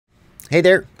Hey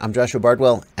there, I'm Joshua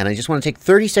Bardwell, and I just want to take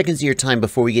 30 seconds of your time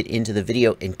before we get into the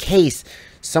video in case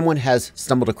someone has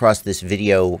stumbled across this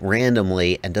video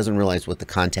randomly and doesn't realize what the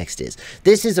context is.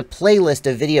 This is a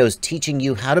playlist of videos teaching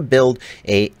you how to build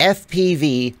a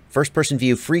FPV, first-person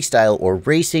view freestyle or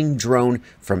racing drone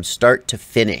from start to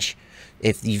finish.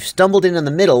 If you've stumbled in the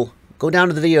middle, go down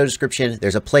to the video description.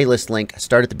 There's a playlist link.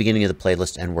 Start at the beginning of the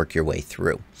playlist and work your way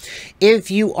through. If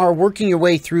you are working your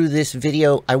way through this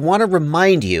video, I want to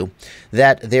remind you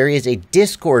that there is a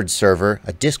Discord server,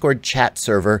 a Discord chat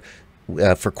server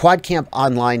for Quad Camp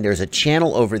Online. There's a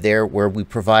channel over there where we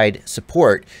provide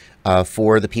support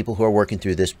for the people who are working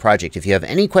through this project. If you have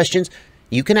any questions,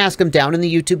 you can ask them down in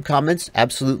the YouTube comments,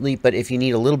 absolutely. But if you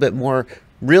need a little bit more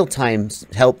real-time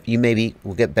help, you maybe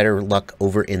will get better luck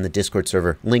over in the Discord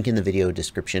server. Link in the video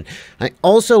description. I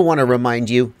also want to remind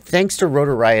you, thanks to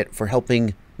Rotor Riot for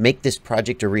helping make this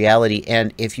project a reality.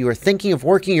 And if you are thinking of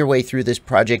working your way through this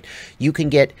project, you can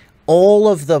get all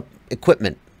of the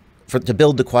equipment to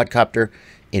build the quadcopter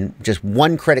in just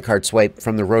one credit card swipe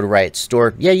from the Rotor Riot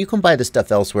store. Yeah, you can buy the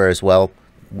stuff elsewhere as well.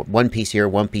 One piece here,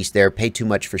 one piece there. Pay too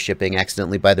much for shipping,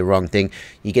 accidentally buy the wrong thing.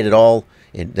 You get it all,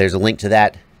 and there's a link to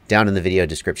that down in the video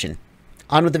description.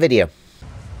 On with the video.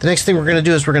 The next thing we're going to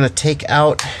do is we're going to take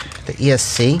out the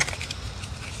ESC.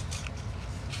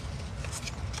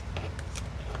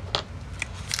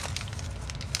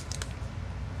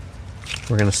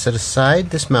 We're going to set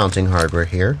aside this mounting hardware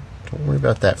here. Don't worry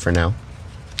about that for now.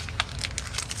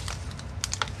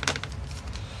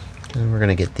 And we're going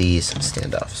to get these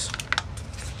standoffs.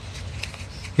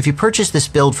 If you purchase this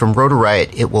build from Rotor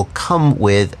Riot, it will come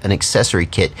with an accessory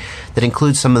kit that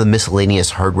includes some of the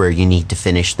miscellaneous hardware you need to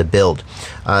finish the build.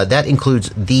 That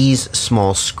includes these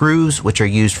small screws, which are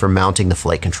used for mounting the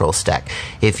flight control stack.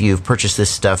 If you've purchased this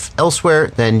stuff elsewhere,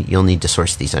 then you'll need to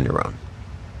source these on your own.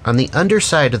 On the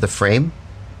underside of the frame,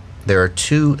 there are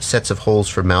two sets of holes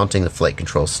for mounting the flight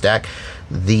control stack.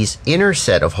 These inner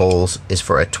set of holes is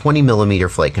for a 20mm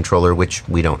flight controller, which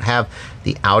we don't have.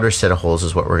 The outer set of holes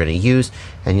is what we're going to use,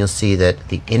 and you'll see that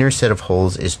the inner set of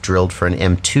holes is drilled for an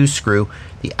M2 screw.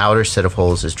 The outer set of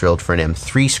holes is drilled for an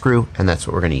M3 screw, and that's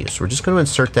what we're going to use. So we're just going to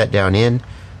insert that down in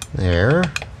there,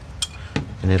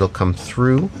 and it'll come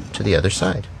through to the other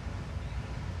side.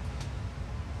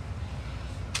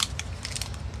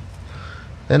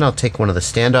 Then I'll take one of the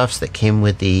standoffs that came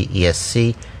with the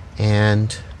ESC,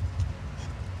 and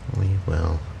we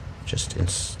will just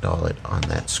install it on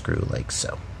that screw like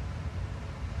so.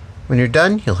 When you're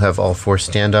done, you'll have all four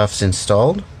standoffs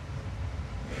installed,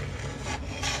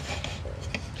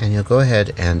 and you'll go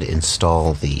ahead and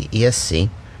install the ESC.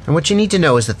 And what you need to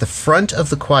know is that the front of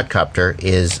the quadcopter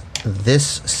is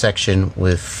this section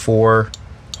with 4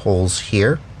 holes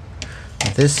here.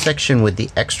 This section with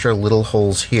the extra little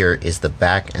holes here is the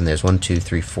back, and there's 1, 2,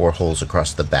 3, 4 holes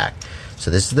across the back. So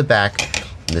this is the back,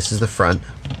 and this is the front,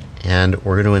 and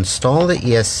we're going to install the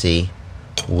ESC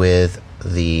with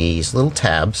these little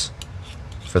tabs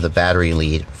for the battery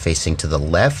lead facing to the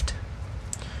left,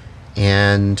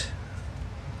 and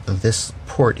this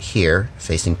port here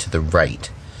facing to the right.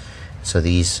 So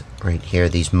these right here,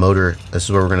 these motor, this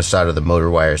is where we're going to solder the motor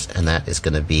wires, and that is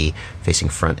going to be facing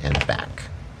front and back.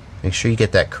 Make sure you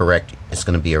get that correct. It's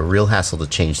going to be a real hassle to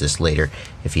change this later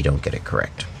if you don't get it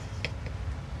correct.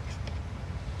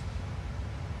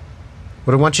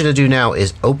 What I want you to do now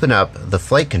is open up the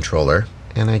flight controller,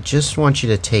 and I just want you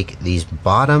to take these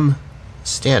bottom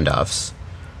standoffs.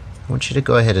 I want you to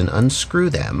go ahead and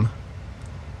unscrew them,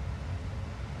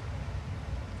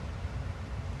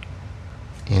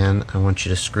 and I want you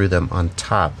to screw them on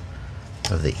top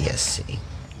of the ESC.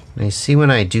 Now you see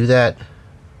when I do that,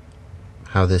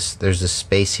 how there's this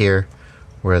space here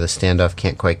where the standoff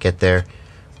can't quite get there.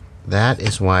 That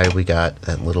is why we got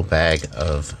that little bag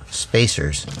of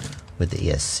spacers with the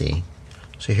ESC.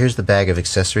 So here's the bag of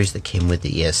accessories that came with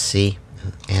the ESC,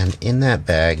 and in that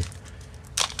bag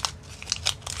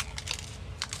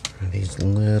are these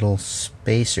little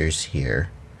spacers here,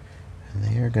 and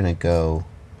they are going to go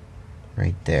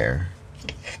right there.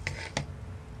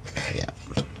 Yeah.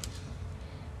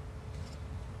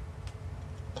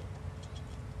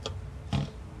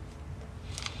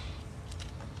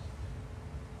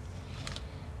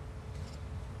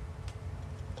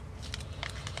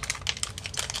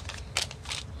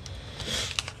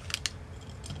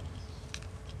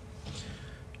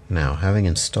 Now, having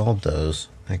installed those,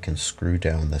 I can screw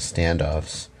down the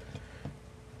standoffs,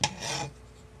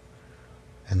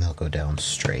 and they'll go down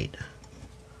straight.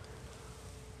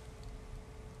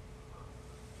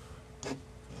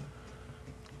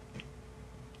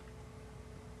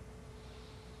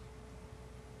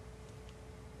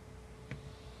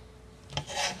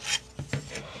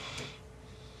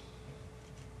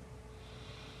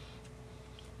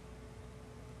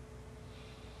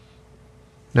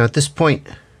 Now at this point,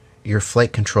 your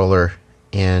flight controller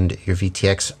and your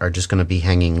VTX are just going to be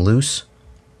hanging loose.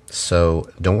 So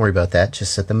don't worry about that.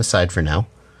 Just set them aside for now,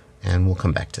 and we'll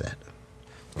come back to that.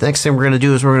 The next thing we're going to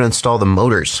do is we're going to install the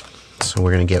motors. So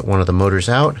we're going to get one of the motors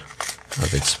out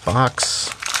of its box.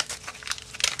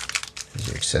 Here's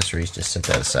your accessories. Just set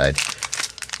that aside.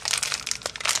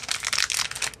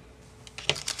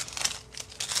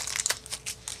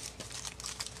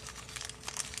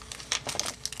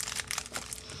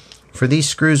 For these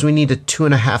screws, we need a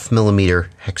 2.5mm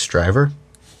hex driver.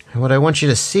 And what I want you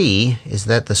to see is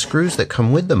that the screws that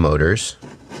come with the motors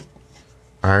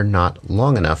are not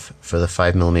long enough for the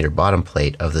 5mm bottom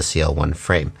plate of the CL1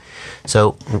 frame.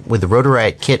 So with the Rotor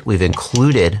Riot kit, we've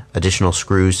included additional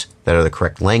screws that are the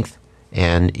correct length,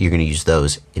 and you're going to use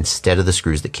those instead of the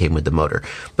screws that came with the motor.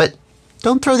 But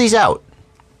don't throw these out.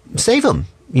 Save them.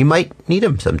 You might need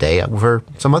them someday for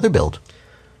some other build.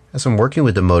 As I'm working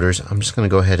with the motors, I'm just going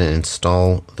to go ahead and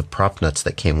install the prop nuts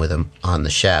that came with them on the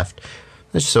shaft,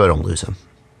 just so I don't lose them.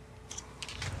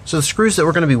 So the screws that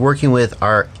we're going to be working with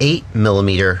are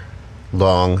 8mm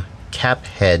long cap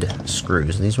head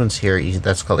screws. And these ones here,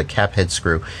 that's called a cap head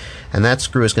screw. And that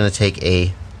screw is going to take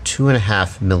a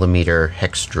 2.5mm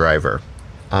hex driver.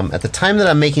 At the time that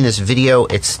I'm making this video,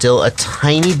 it's still a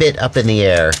tiny bit up in the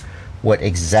air what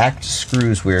exact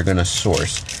screws we're going to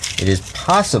source. It is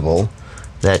possible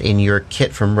that in your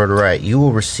kit from Rotor Riot, you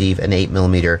will receive an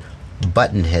 8mm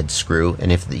button head screw,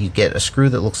 and if you get a screw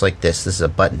that looks like this is a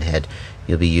button head,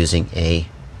 you'll be using a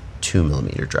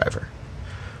 2mm driver.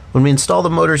 When we install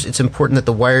the motors, it's important that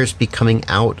the wires be coming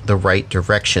out the right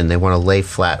direction. They want to lay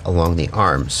flat along the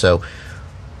arm. So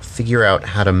figure out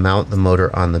how to mount the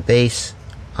motor on the base,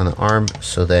 on the arm,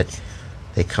 so that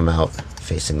they come out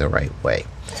facing the right way.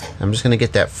 I'm just going to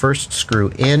get that first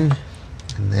screw in,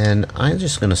 and then I'm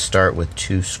just going to start with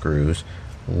 2 screws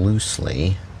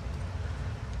loosely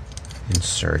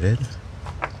inserted.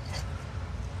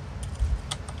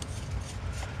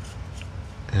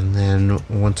 And then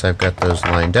once I've got those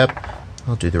lined up,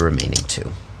 I'll do the remaining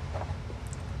 2.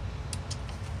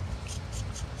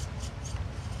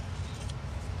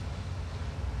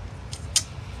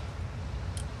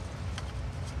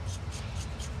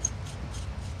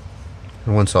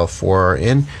 And once all 4 are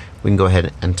in, we can go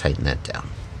ahead and tighten that down.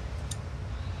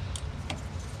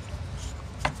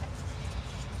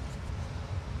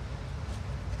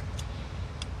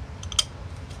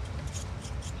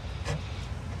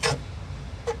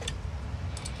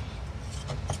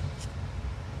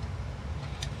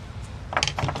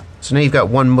 So now you've got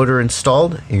 1 motor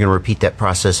installed. You're going to repeat that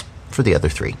process for the other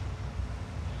 3.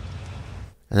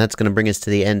 And that's going to bring us to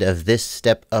the end of this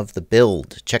step of the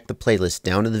build. Check the playlist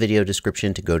down in the video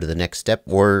description to go to the next step,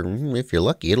 or if you're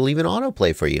lucky, it'll even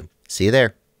autoplay for you. See you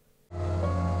there.